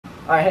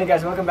Alright, hey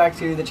guys, welcome back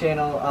to the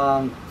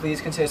channel.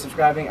 Please consider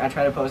subscribing. I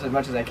try to post as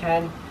much as I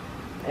can.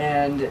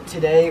 And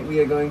today we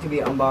are going to be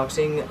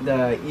unboxing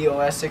the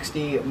EOS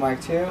 60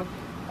 Mark II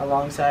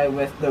alongside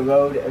with the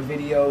Rode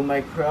Video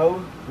Mic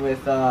Pro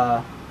with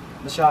the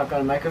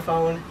shotgun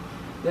microphone.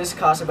 This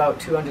costs about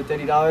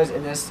 $230,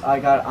 and this I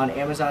got on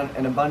Amazon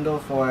in a bundle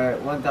for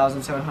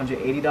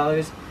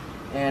 $1,780.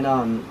 And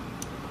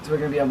so we're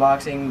going to be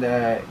unboxing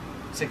the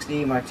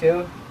 60 Mark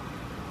II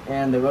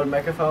and the Rode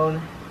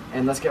microphone,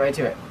 and let's get right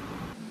to it.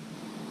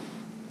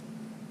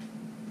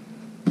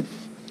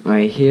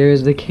 Alright,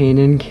 here's the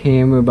Canon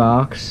camera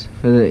box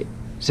for the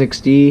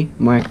 60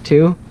 Mark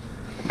II.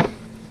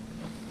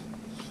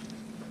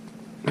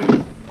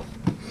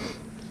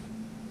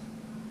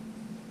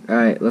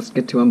 Alright, let's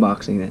get to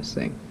unboxing this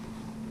thing.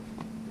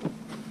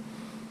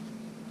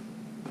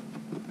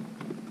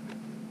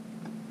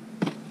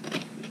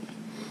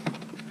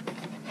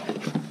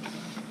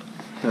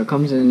 So it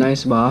comes in a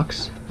nice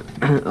box.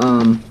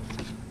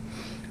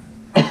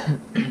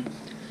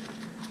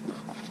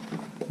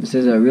 This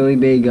is a really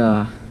big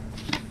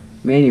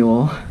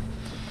manual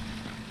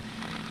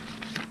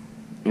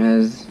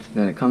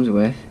that it comes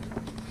with.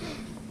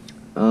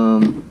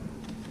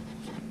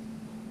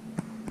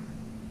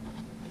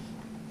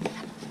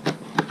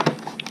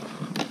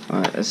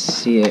 Alright, let's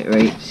see it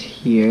right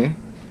here.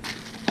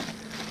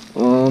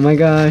 Oh my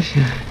gosh.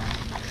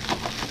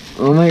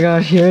 Oh my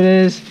gosh, here it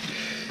is.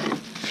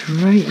 It's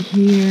right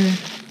here.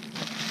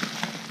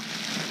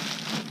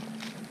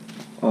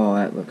 Oh,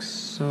 that looks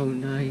so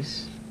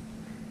nice.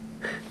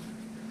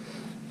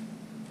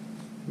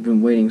 I've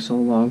been waiting so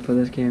long for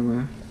this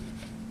camera.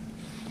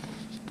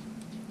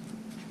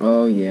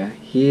 Oh yeah,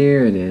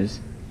 here it is.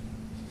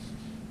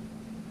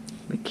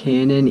 The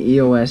Canon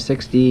EOS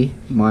 60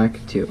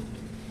 Mark II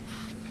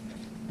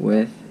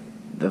with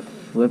the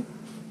flip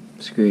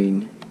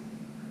screen.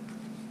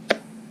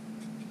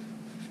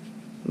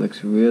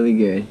 Looks really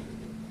good.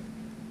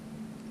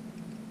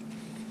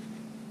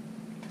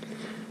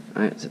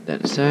 Alright, set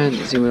that aside.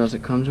 Let's see what else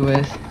it comes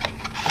with.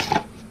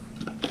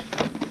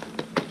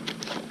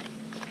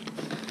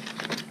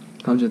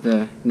 Comes with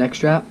a neck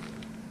strap,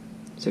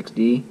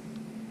 60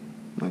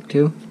 Mark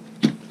II.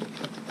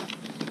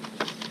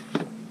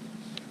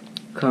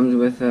 Comes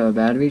with a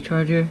battery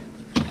charger,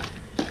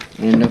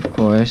 and of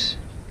course,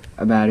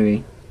 a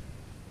battery.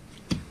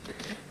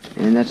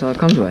 And that's all it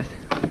comes with.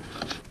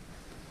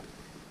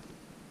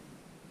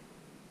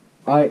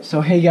 Alright,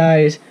 so hey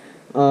guys,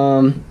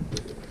 I'm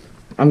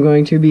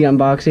going to be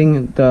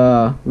unboxing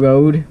the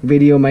Rode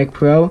Video Mic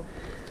Pro.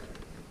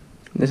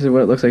 This is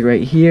what it looks like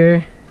right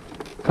here.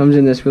 Comes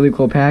in this really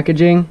cool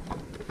packaging.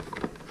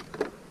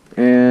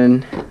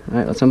 And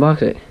alright, let's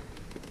unbox it.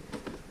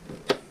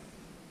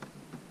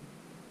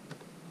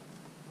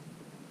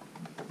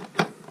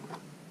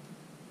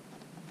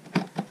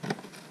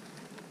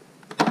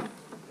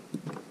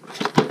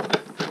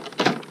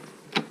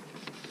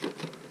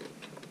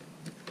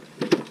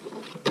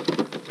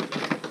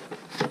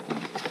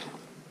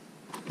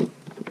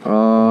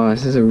 Oh,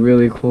 this is a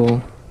really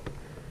cool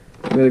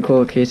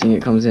casing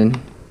it comes in.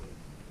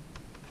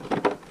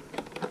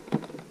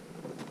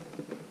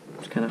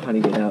 It's kind of hard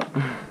to get out.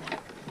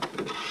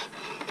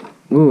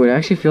 Ooh, it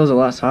actually feels a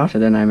lot softer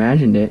than I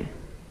imagined it.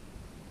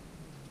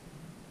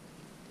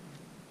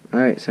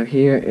 Alright, so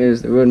here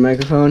is the Rode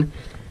microphone,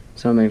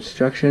 some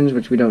instructions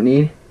which we don't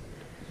need,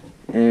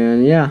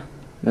 and yeah,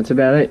 that's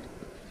about it.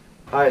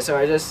 Alright, so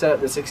I just set up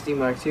the 60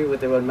 Mark II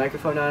with the Rode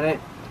microphone on it.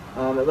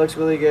 It looks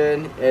really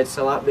good. It's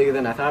a lot bigger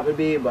than I thought it would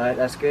be, but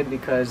that's good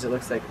because it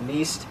looks like a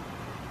beast.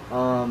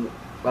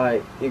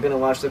 But you're going to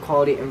watch the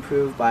quality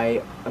improve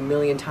by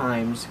 1,000,000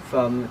 times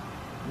from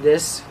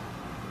this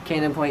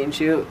Canon point and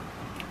shoot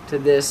to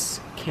this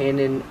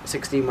Canon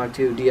 60 Mark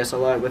II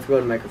DSLR with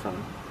Rode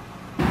microphone.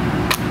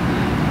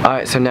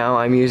 Alright, so now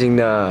I'm using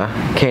the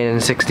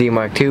Canon 60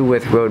 Mark II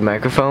with Rode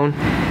microphone,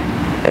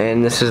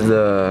 and this is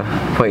the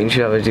point and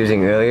shoot I was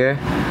using earlier.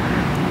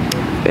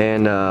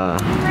 And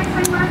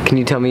can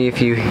you tell me if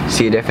you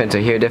see a difference or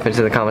hear a difference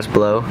in the comments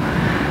below?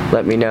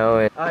 Let me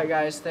know. Alright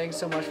guys, thanks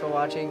so much for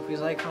watching. Please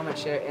like, comment,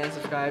 share, and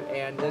subscribe.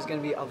 And there's going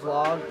to be a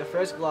vlog. The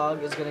first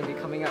vlog is going to be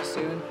coming out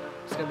soon.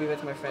 It's going to be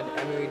with my friend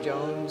Emery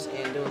Jones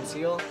and Dylan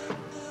Seal.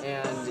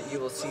 And you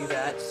will see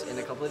that in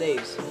a couple of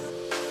days.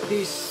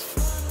 Peace.